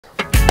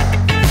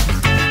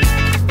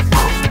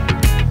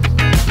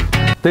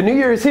The new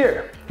year is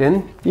here,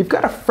 and you've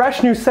got a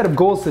fresh new set of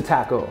goals to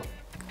tackle.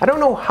 I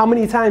don't know how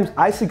many times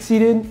I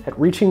succeeded at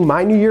reaching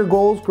my New Year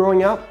goals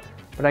growing up,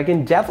 but I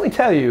can definitely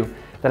tell you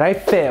that I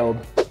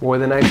failed more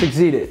than I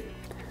succeeded.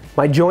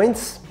 My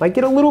joints might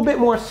get a little bit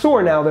more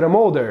sore now that I'm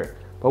older,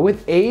 but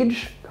with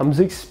age comes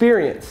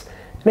experience,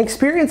 and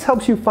experience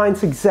helps you find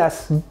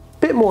success a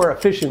bit more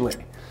efficiently.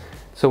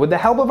 So with the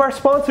help of our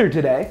sponsor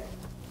today,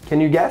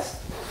 can you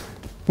guess?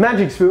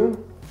 Magic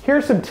Spoon, here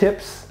are some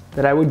tips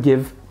that I would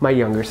give my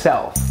younger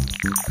self.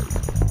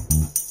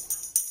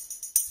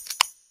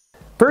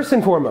 First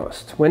and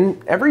foremost,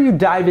 whenever you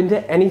dive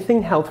into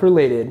anything health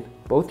related,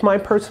 both my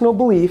personal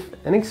belief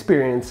and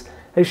experience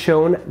has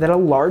shown that a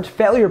large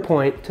failure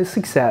point to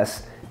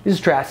success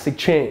is drastic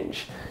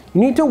change. You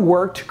need to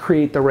work to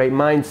create the right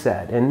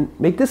mindset and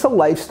make this a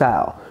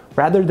lifestyle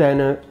rather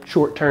than a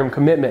short-term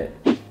commitment.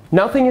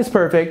 Nothing is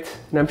perfect,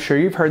 and I'm sure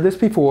you've heard this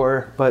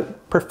before,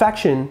 but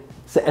perfection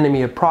is the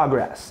enemy of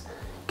progress.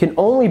 You can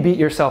only beat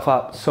yourself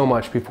up so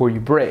much before you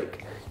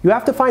break. You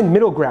have to find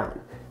middle ground.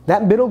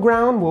 That middle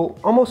ground will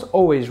almost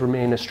always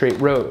remain a straight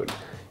road.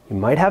 You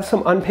might have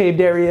some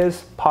unpaved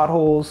areas,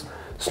 potholes,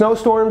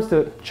 snowstorms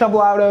to shovel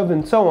out of,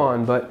 and so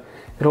on, but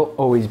it'll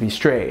always be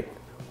straight.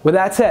 With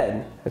that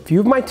said, a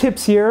few of my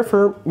tips here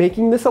for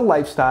making this a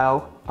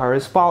lifestyle are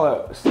as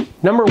follows.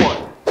 Number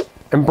 1,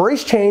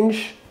 embrace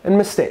change and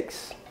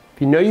mistakes.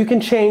 If you know you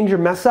can change or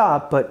mess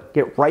up, but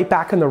get right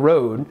back on the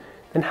road,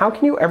 then how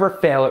can you ever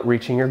fail at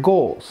reaching your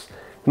goals?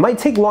 It might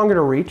take longer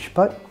to reach,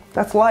 but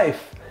that's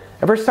life.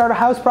 Ever start a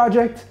house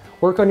project,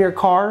 work on your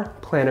car,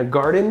 plant a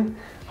garden?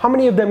 How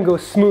many of them go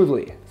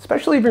smoothly,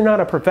 especially if you're not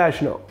a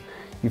professional?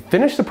 You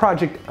finish the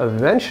project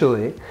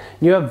eventually,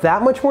 you have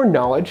that much more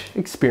knowledge,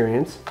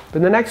 experience for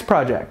the next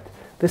project.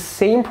 The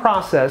same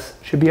process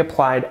should be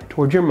applied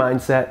towards your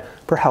mindset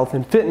for health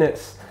and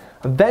fitness.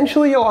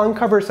 Eventually you'll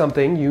uncover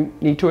something you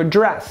need to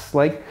address,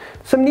 like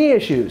some knee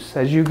issues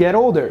as you get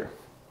older.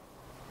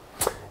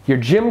 Your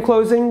gym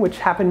closing, which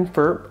happened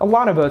for a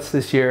lot of us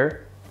this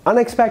year,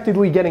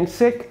 unexpectedly getting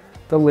sick,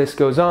 the list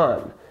goes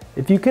on.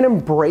 If you can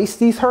embrace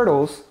these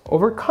hurdles,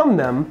 overcome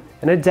them,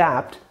 and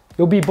adapt,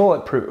 you'll be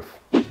bulletproof.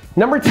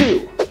 Number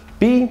 2,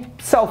 be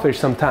selfish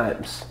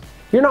sometimes.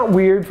 You're not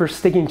weird for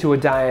sticking to a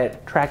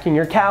diet, tracking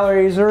your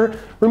calories, or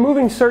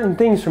removing certain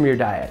things from your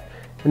diet.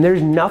 And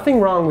there's nothing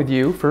wrong with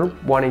you for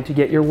wanting to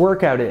get your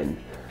workout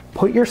in.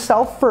 Put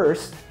yourself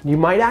first, you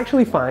might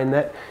actually find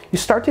that you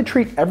start to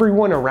treat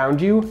everyone around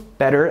you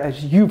better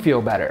as you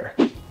feel better.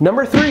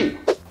 Number 3,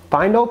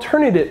 find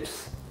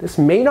alternatives. This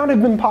may not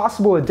have been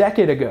possible a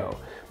decade ago,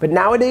 but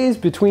nowadays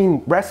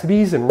between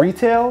recipes and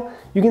retail,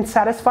 you can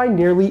satisfy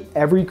nearly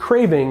every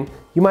craving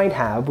you might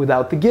have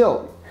without the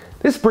guilt.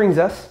 This brings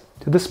us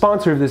to the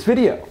sponsor of this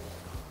video,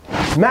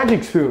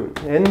 Magic Spoon,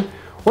 and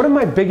one of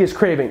my biggest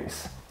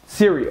cravings,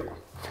 cereal.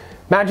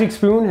 Magic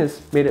Spoon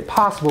has made it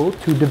possible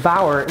to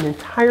devour an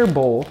entire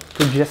bowl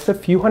for just a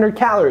few hundred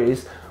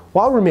calories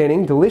while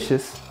remaining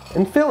delicious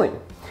and filling,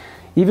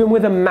 even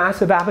with a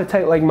massive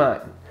appetite like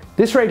mine.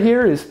 This right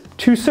here is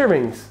 2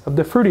 servings of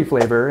the fruity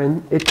flavor,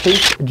 and it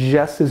tastes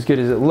just as good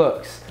as it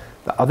looks.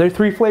 The other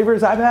 3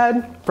 flavors I've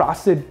had,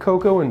 frosted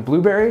cocoa and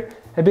blueberry,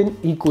 have been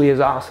equally as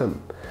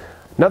awesome.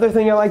 Another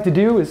thing I like to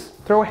do is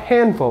throw a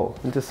handful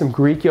into some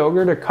Greek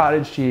yogurt or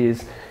cottage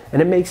cheese,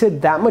 and it makes it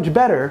that much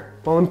better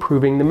while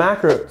improving the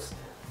macros.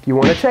 If you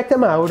want to check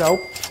them out, I'll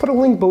put a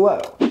link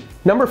below.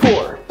 Number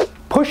 4,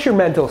 push your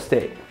mental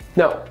state.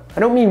 No, I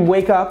don't mean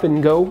wake up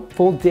and go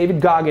full David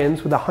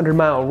Goggins with a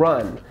 100-mile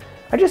run.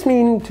 I just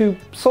mean to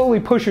slowly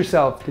push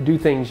yourself to do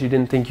things you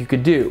didn't think you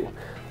could do.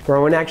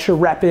 Throw an extra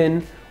rep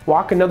in,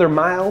 walk another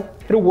mile,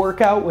 hit a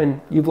workout when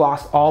you've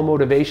lost all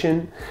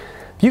motivation.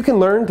 If you can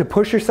learn to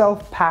push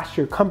yourself past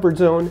your comfort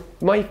zone,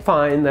 you might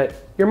find that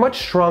you're much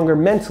stronger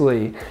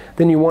mentally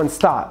than you once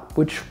thought,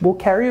 which will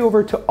carry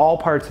over to all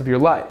parts of your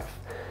life.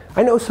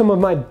 I know some of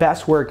my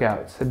best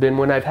workouts have been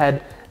when I've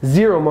had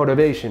zero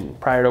motivation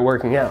prior to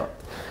working out.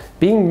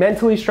 Being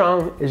mentally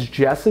strong is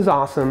just as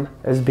awesome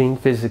as being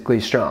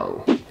physically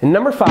strong. And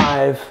number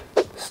 5,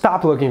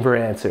 stop looking for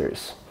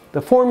answers.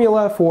 The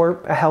formula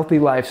for a healthy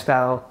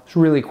lifestyle is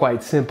really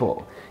quite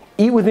simple.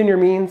 Eat within your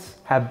means,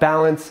 have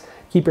balance,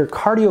 keep your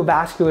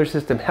cardiovascular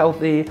system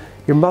healthy,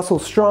 your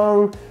muscles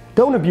strong,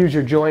 don't abuse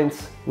your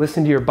joints,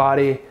 listen to your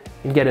body,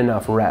 and get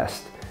enough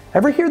rest.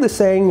 Ever hear the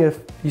saying, if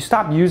you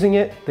stop using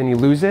it, then you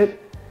lose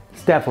it?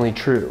 It's definitely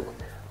true.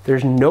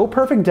 There's no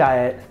perfect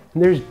diet,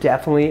 and there's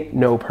definitely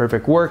no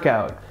perfect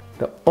workout.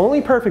 The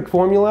only perfect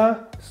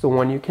formula is the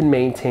one you can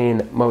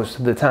maintain most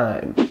of the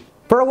time.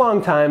 For a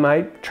long time,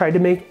 I tried to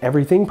make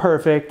everything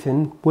perfect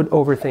and would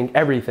overthink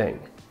everything.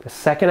 The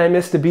second I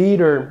missed a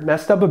beat or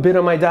messed up a bit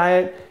on my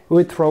diet, it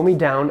would throw me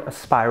down a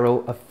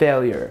spiral of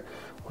failure.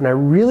 When I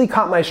really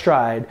caught my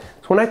stride,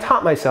 it's when I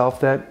taught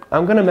myself that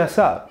I'm gonna mess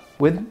up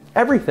with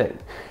everything.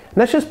 And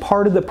that's just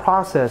part of the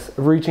process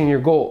of reaching your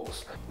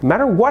goals. No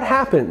matter what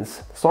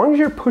happens, as long as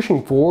you're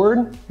pushing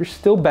forward, you're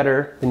still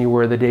better than you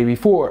were the day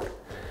before.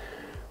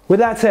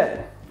 With that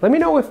said, let me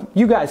know if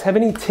you guys have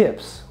any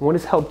tips on what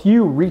has helped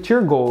you reach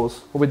your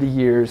goals over the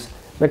years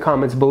in the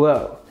comments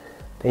below.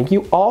 Thank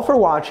you all for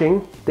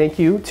watching. Thank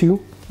you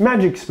to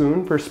Magic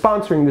Spoon for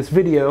sponsoring this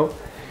video.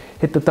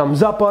 Hit the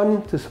thumbs up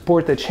button to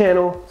support the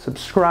channel,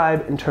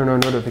 subscribe, and turn on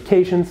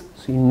notifications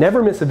so you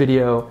never miss a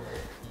video.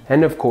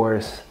 And of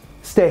course,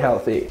 stay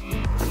healthy.